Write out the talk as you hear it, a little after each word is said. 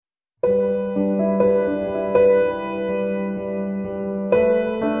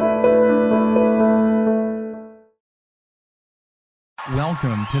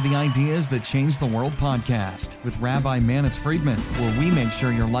Welcome to the Ideas That Change the World podcast with Rabbi Manis Friedman, where we make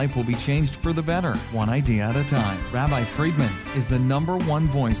sure your life will be changed for the better, one idea at a time. Rabbi Friedman is the #1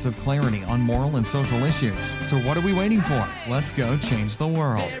 voice of clarity on moral and social issues. So what are we waiting for? Let's go change the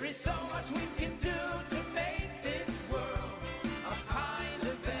world. There is so much we can do to make this world a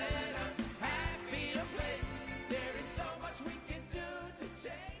kinder, better, happier place. There is so much we can do to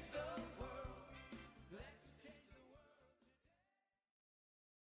change the world. Let's change the world.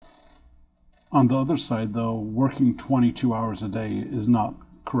 On the other side, though, working 22 hours a day is not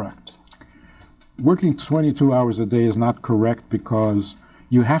correct. Working 22 hours a day is not correct because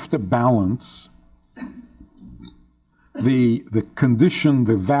you have to balance the condition,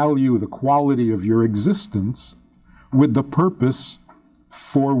 the value, the quality of your existence with the purpose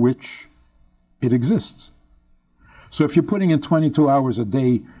for which it exists. So if you're putting in 22 hours a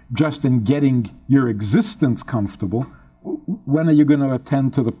day just in getting your existence comfortable, when are you going to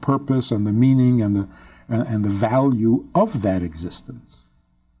attend to the purpose and the meaning and the value of that existence?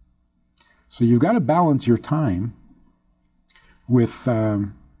 So you've got to balance your time with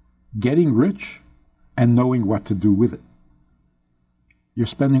getting rich and knowing what to do with it. You're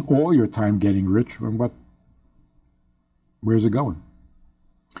spending all your time getting rich, and where's it going?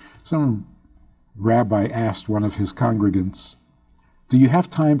 Some rabbi asked one of his congregants, "Do you have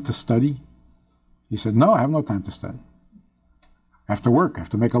time to study?" He said, "No, I have no time to study. I have to work, I have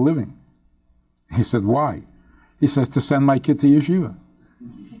to make a living." He said, "Why?" He says, "To send my kid to yeshiva."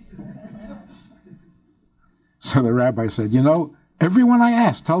 So the rabbi said, "You know, everyone I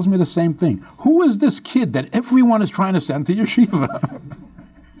ask tells me the same thing. Who is this kid that everyone is trying to send to yeshiva?"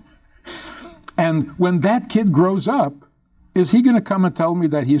 And when that kid grows up, is he going to come and tell me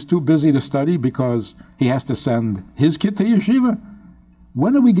that he's too busy to study because he has to send his kid to yeshiva?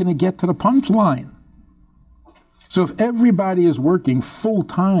 When are we going to get to the punchline? So if everybody is working full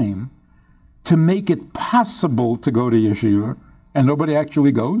time to make it possible to go to yeshiva and nobody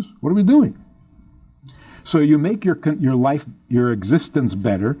actually goes, what are we doing? So you make your life, your existence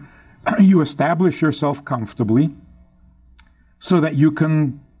better. You establish yourself comfortably so that you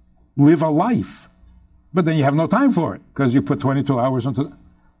can live a life. But then you have no time for it because you put 22 hours into.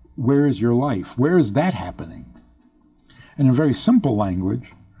 Where is your life? Where is that happening? And in very simple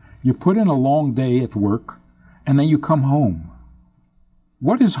language, you put in a long day at work and then you come home.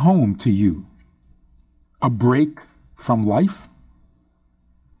 What is home to you? A break from life?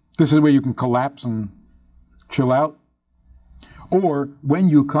 This is where you can collapse and chill out? Or when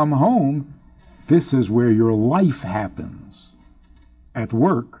you come home, this is where your life happens. At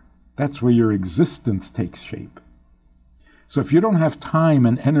work, that's where your existence takes shape. So if you don't have time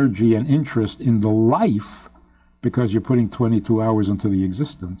and energy and interest in the life because you're putting 22 hours into the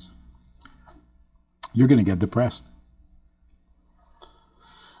existence, you're going to get depressed.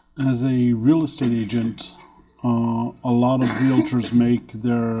 As a real estate agent, a lot of realtors make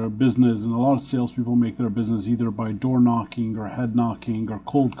their business, and a lot of salespeople make their business either by door knocking or head knocking or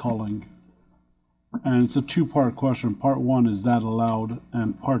cold calling. And it's a two-part question. Part one, is that allowed?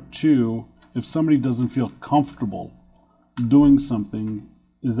 And part two, if somebody doesn't feel comfortable doing something,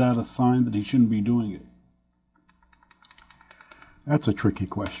 is that a sign that he shouldn't be doing it? That's a tricky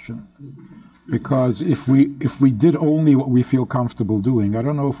question. Because if we did only what we feel comfortable doing, I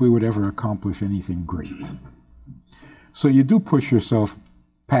don't know if we would ever accomplish anything great. So you do push yourself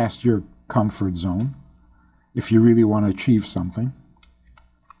past your comfort zone if you really want to achieve something.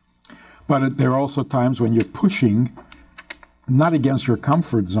 But there are also times when you're pushing not against your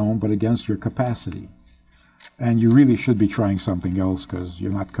comfort zone, but against your capacity. And you really should be trying something else because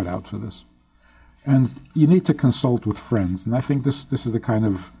you're not cut out for this. And you need to consult with friends. And I think this is the kind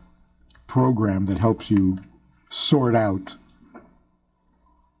of program that helps you sort out,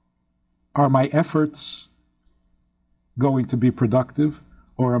 are my efforts going to be productive,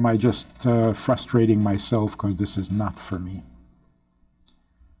 or am I just frustrating myself because this is not for me?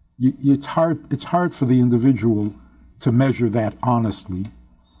 It's hard for the individual to measure that honestly,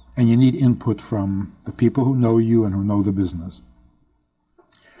 and you need input from the people who know you and who know the business.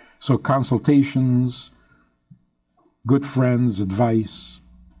 So consultations, good friends, advice,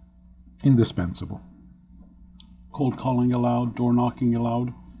 indispensable. Cold calling allowed, door knocking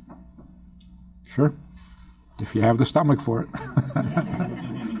allowed? Sure, if you have the stomach for it.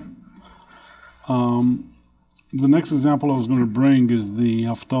 The next example I was going to bring is the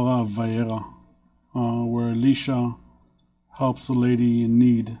Haftarah of Vayera, where Elisha helps a lady in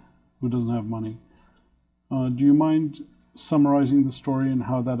need who doesn't have money. Do you mind summarizing the story and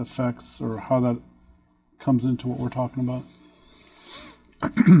how that affects or how that comes into what we're talking about?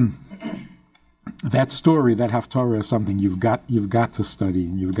 that story, that Haftarah, is something you've got to study,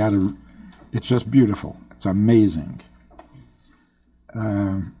 and you've got to. It's just beautiful. It's amazing.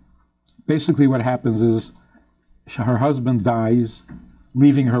 Basically, what happens is her husband dies,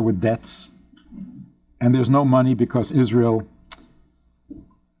 leaving her with debts, and there's no money because Israel,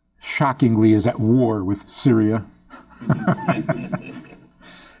 shockingly, is at war with Syria,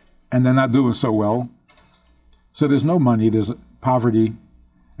 and they're not doing so well. So there's no money. There's poverty.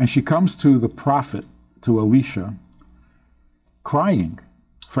 And she comes to the prophet, to Elisha, crying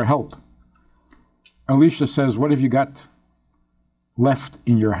for help. Elisha says, "What have you got left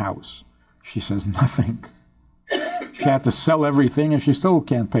in your house?" She says, "Nothing." She had to sell everything, and she still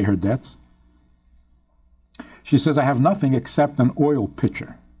can't pay her debts. She says, "I have nothing except an oil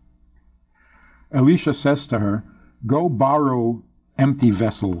pitcher." Elisha says to her, "Go borrow empty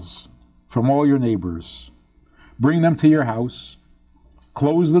vessels from all your neighbors. Bring them to your house.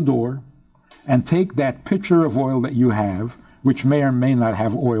 Close the door, and take that pitcher of oil that you have, which may or may not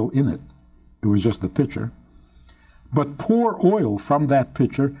have oil in it. It was just the pitcher. But pour oil from that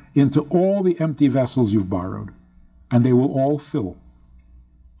pitcher into all the empty vessels you've borrowed, and they will all fill.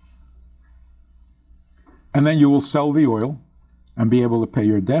 And then you will sell the oil and be able to pay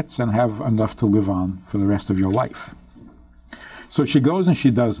your debts and have enough to live on for the rest of your life." So she goes and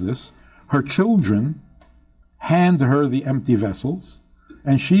she does this. Her children hand her the empty vessels,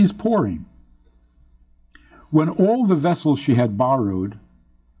 and she's pouring. When all the vessels she had borrowed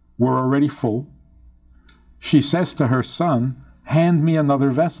were already full, she says to her son, "Hand me another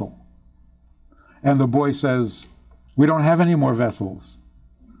vessel." And the boy says, "We don't have any more vessels."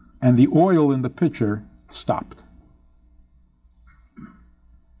 And the oil in the pitcher stopped.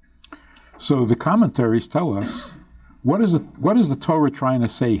 So the commentaries tell us, what is the Torah trying to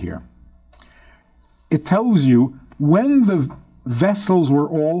say here? It tells you, when the vessels were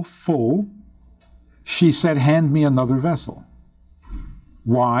all full, she said, "Hand me another vessel."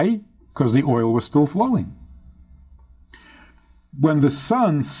 Why? Because the oil was still flowing. When the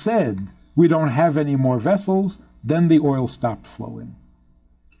son said, "We don't have any more vessels," then the oil stopped flowing.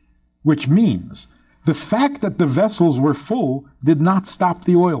 Which means the fact that the vessels were full did not stop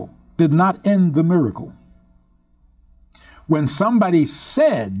the oil, did not end the miracle. When somebody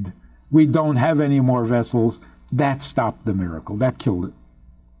said, "We don't have any more vessels," that stopped the miracle. That killed it.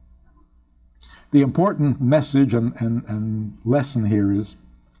 The important message and lesson here is,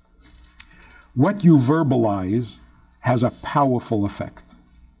 what you verbalize has a powerful effect.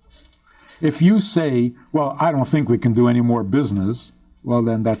 If you say, "Well, I don't think we can do any more business," well,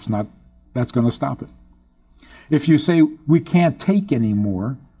 then that's going to stop it. If you say, "We can't take any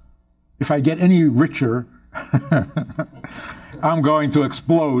more, if I get any richer, I'm going to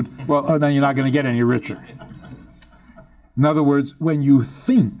explode," well, then you're not going to get any richer. In other words, when you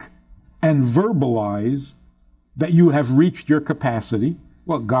think and verbalize that you have reached your capacity,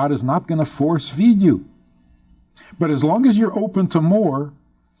 well, God is not going to force feed you. But as long as you're open to more,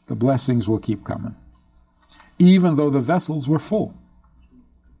 the blessings will keep coming, even though the vessels were full.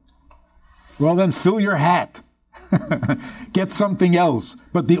 Well, then fill your hat. Get something else,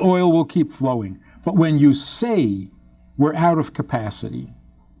 but the oil will keep flowing. But when you say, "We're out of capacity,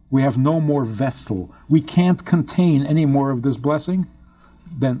 we have no more vessel, we can't contain any more of this blessing,"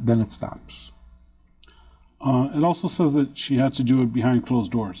 then it stops. It also says that she had to do it behind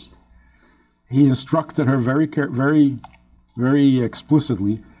closed doors. He instructed her very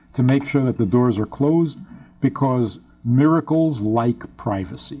explicitly to make sure that the doors are closed, because miracles like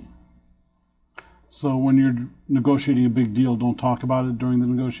privacy. So when you're negotiating a big deal, don't talk about it during the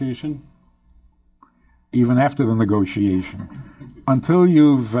negotiation? Even after the negotiation, until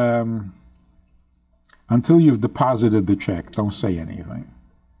you've deposited the check, don't say anything.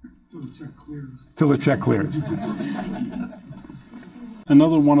 Till the check clears.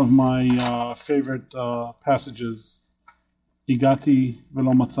 Another one of my favorite passages, Igati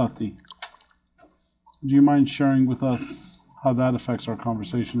velo matzati. Do you mind sharing with us how that affects our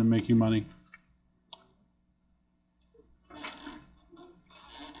conversation and making money?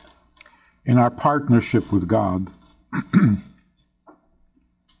 In our partnership with God,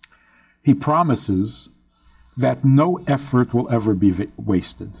 He promises that no effort will ever be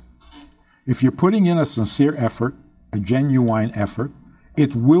wasted. If you're putting in a sincere effort, a genuine effort,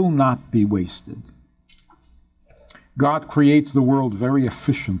 it will not be wasted. God creates the world very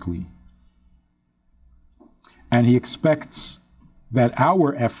efficiently, and He expects that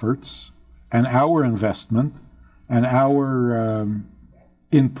our efforts and our investment and our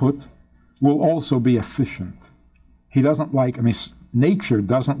input will also be efficient. He doesn't like, nature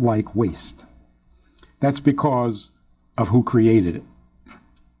doesn't like waste. That's because of who created it.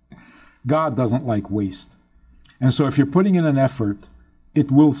 God doesn't like waste. And so if you're putting in an effort,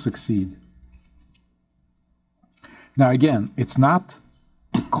 it will succeed. Now again, it's not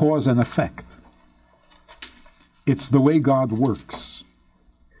cause and effect. It's the way God works.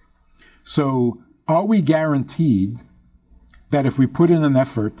 So are we guaranteed that if we put in an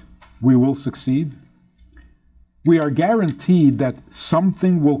effort, we will succeed? We are guaranteed that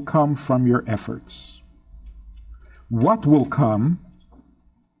something will come from your efforts. What will come,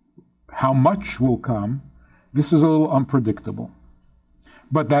 how much will come, this is a little unpredictable.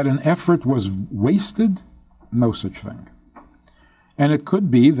 But that an effort was wasted, no such thing. And it could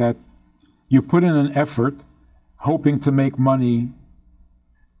be that you put in an effort hoping to make money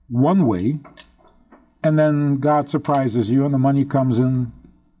one way, and then God surprises you and the money comes in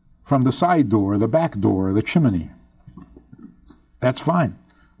from the side door, the back door, the chimney. That's fine.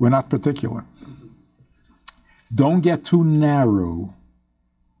 We're not particular. Don't get too narrow.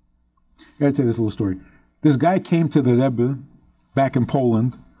 I gotta tell you this little story. This guy came to the Rebbe back in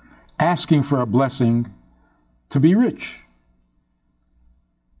Poland asking for a blessing to be rich.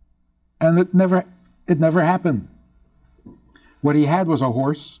 And it never happened. What he had was a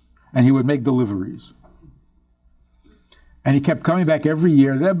horse, and he would make deliveries. And he kept coming back every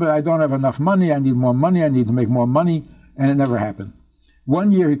year, Rebbe, I don't have enough money, I need more money, I need to make more money, and it never happened.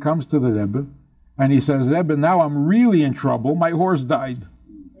 One year he comes to the Rebbe, and he says, Rebbe, now I'm really in trouble, my horse died.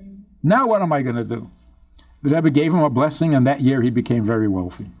 Now what am I going to do? The Rebbe gave him a blessing, and that year he became very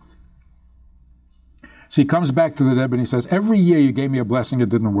wealthy. So he comes back to the Rebbe and he says, every year you gave me a blessing, it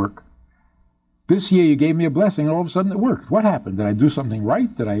didn't work. This year you gave me a blessing, and all of a sudden it worked. What happened? Did I do something right?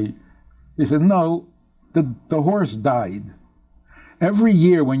 He said, no, the horse died. Every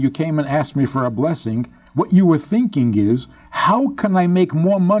year when you came and asked me for a blessing, what you were thinking is, how can I make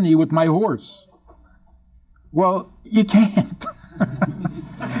more money with my horse? Well, you can't.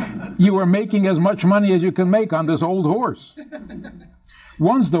 You were making as much money as you can make on this old horse.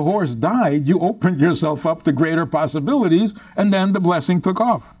 Once the horse died, you opened yourself up to greater possibilities, and then the blessing took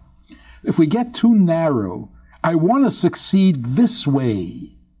off. If we get too narrow, I want to succeed this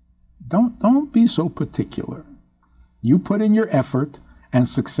way. Don't be so particular. You put in your effort, and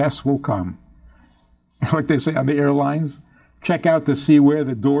success will come. Like they say on the airlines, check out to see where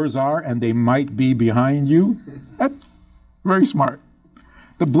the doors are, and they might be behind you. That's very smart.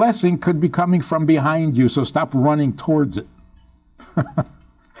 The blessing could be coming from behind you, so stop running towards it.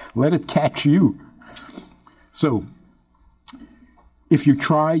 Let it catch you. So, if you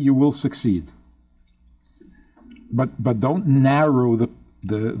try, you will succeed. But don't narrow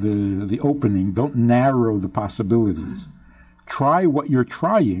the opening. Don't narrow the possibilities. Try what you're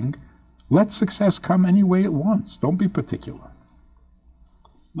trying. Let success come any way it wants. Don't be particular.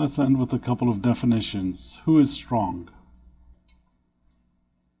 Let's end with a couple of definitions. Who is strong?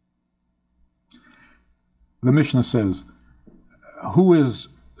 The Mishnah says, who is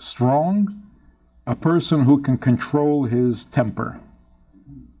strong? A person who can control his temper.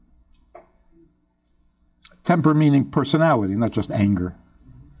 Temper meaning personality, not just anger.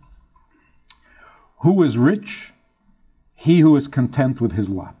 Who is rich? He who is content with his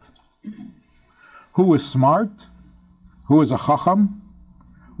lot. Who is smart? Who is a chacham?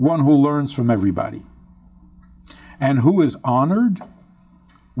 One who learns from everybody. And who is honored?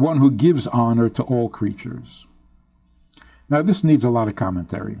 One who gives honor to all creatures. Now this needs a lot of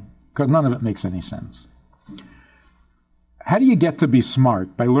commentary, because none of it makes any sense. How do you get to be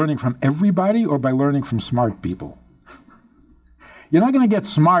smart? By learning from everybody or by learning from smart people? You're not going to get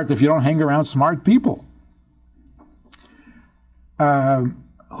smart if you don't hang around smart people.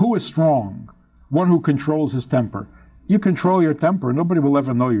 Who is strong? One who controls his temper. You control your temper, nobody will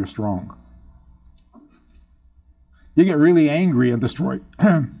ever know you're strong. You get really angry and destroy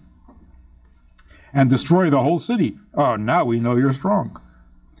and destroy the whole city. Oh, now we know you're strong.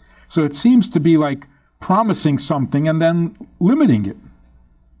 So it seems to be like promising something and then limiting it.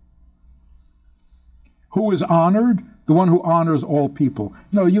 Who is honored? The one who honors all people.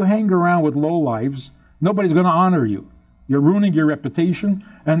 No, you hang around with lowlives, nobody's going to honor you. You're ruining your reputation,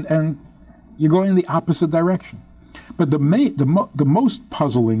 and you're going in the opposite direction. But the most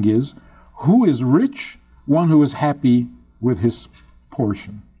puzzling is, who is rich? One who is happy with his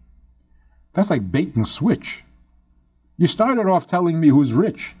portion. That's like bait and switch. You started off telling me who's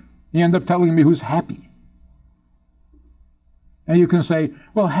rich. You end up telling me who's happy. And you can say,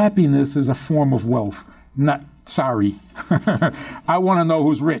 well, happiness is a form of wealth. Not, sorry. I want to know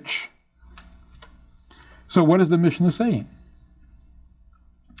who's rich. So what is the Mishnah saying?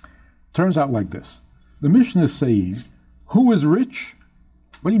 Turns out like this. The Mishnah is saying, who is rich?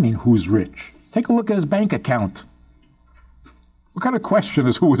 What do you mean, who's rich? Take a look at his bank account. What kind of question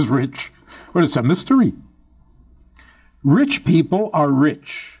is who is rich? Well, it's a mystery. Rich people are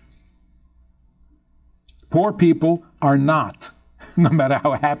rich. Poor people are not, no matter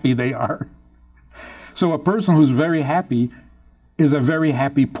how happy they are. So a person who's very happy is a very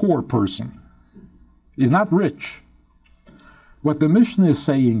happy poor person. He's not rich. What the Mishnah is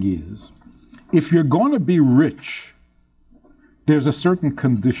saying is, if you're going to be rich, there's a certain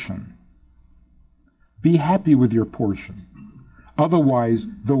condition. Be happy with your portion. Otherwise,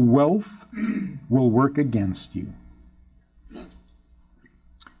 the wealth will work against you.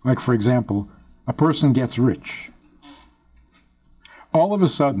 Like, for example, a person gets rich. All of a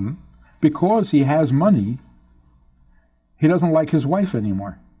sudden, because he has money, he doesn't like his wife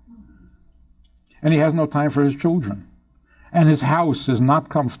anymore. And he has no time for his children. And his house is not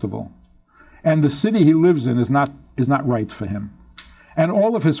comfortable. And the city he lives in is not right for him. And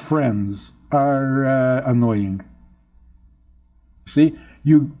all of his friends are annoying. See,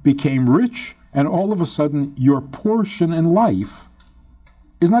 you became rich, and all of a sudden your portion in life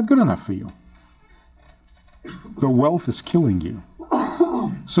is not good enough for you. The wealth is killing you.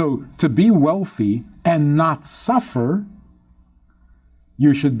 So to be wealthy and not suffer,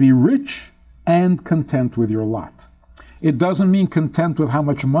 you should be rich and content with your lot. It doesn't mean content with how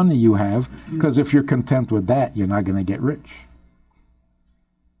much money you have, because if you're content with that, you're not going to get rich.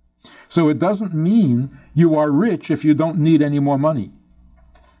 So it doesn't mean you are rich if you don't need any more money.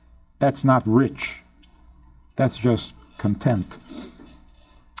 That's not rich. That's just content.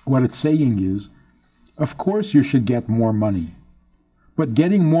 What it's saying is, of course you should get more money. But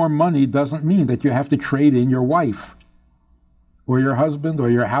getting more money doesn't mean that you have to trade in your wife, or your husband, or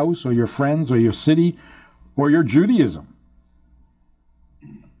your house, or your friends, or your city, or your Judaism.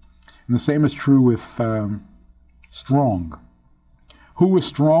 And the same is true with strong. Who is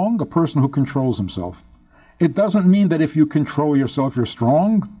strong? A person who controls himself. It doesn't mean that if you control yourself, you're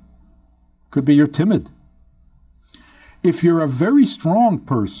strong. Could be you're timid. If you're a very strong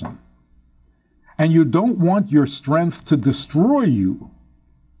person, and you don't want your strength to destroy you,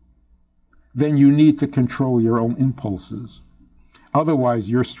 then you need to control your own impulses. Otherwise,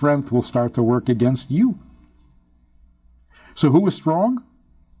 your strength will start to work against you. So who is strong?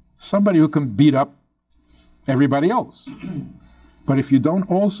 Somebody who can beat up everybody else. But if you don't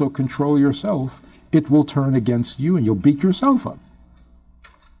also control yourself, it will turn against you and you'll beat yourself up.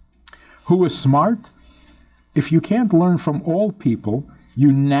 Who is smart? If you can't learn from all people,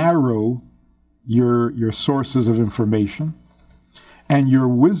 you narrow your sources of information, and your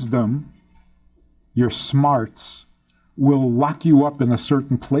wisdom, your smarts, will lock you up in a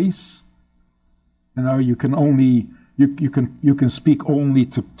certain place. You know, you can speak only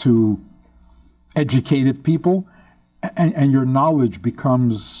to educated people, and your knowledge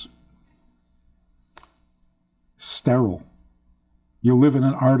becomes sterile. You live in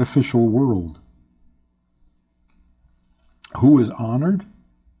an artificial world. Who is honored?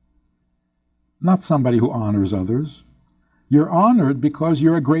 Not somebody who honors others. You're honored because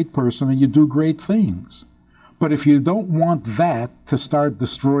you're a great person and you do great things. But if you don't want that to start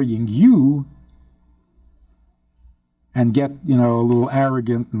destroying you and get, a little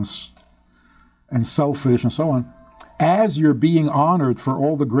arrogant and selfish and so on, as you're being honored for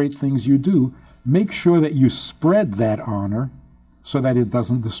all the great things you do, make sure that you spread that honor so that it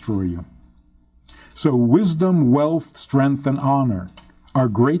doesn't destroy you. So wisdom, wealth, strength, and honor are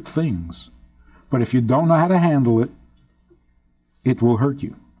great things. But if you don't know how to handle it, it will hurt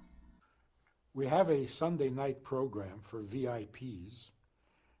you. We have a Sunday night program for VIPs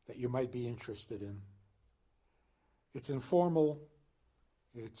that you might be interested in. It's informal,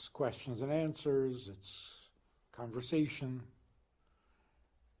 it's questions and answers, it's conversation.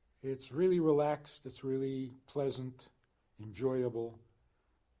 It's really relaxed, it's really pleasant, enjoyable,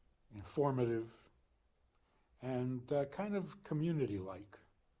 informative, and kind of community-like.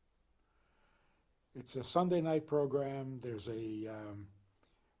 It's a Sunday night program. There's a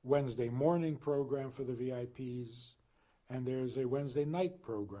Wednesday morning program for the VIPs, and there's a Wednesday night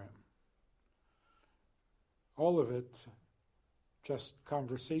program. All of it just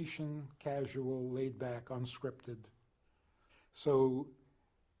conversation, casual, laid back, unscripted. So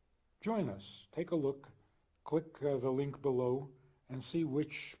join us. Take a look. Click the link below and see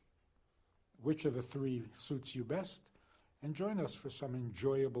which of the three suits you best, and join us for some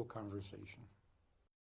enjoyable conversation.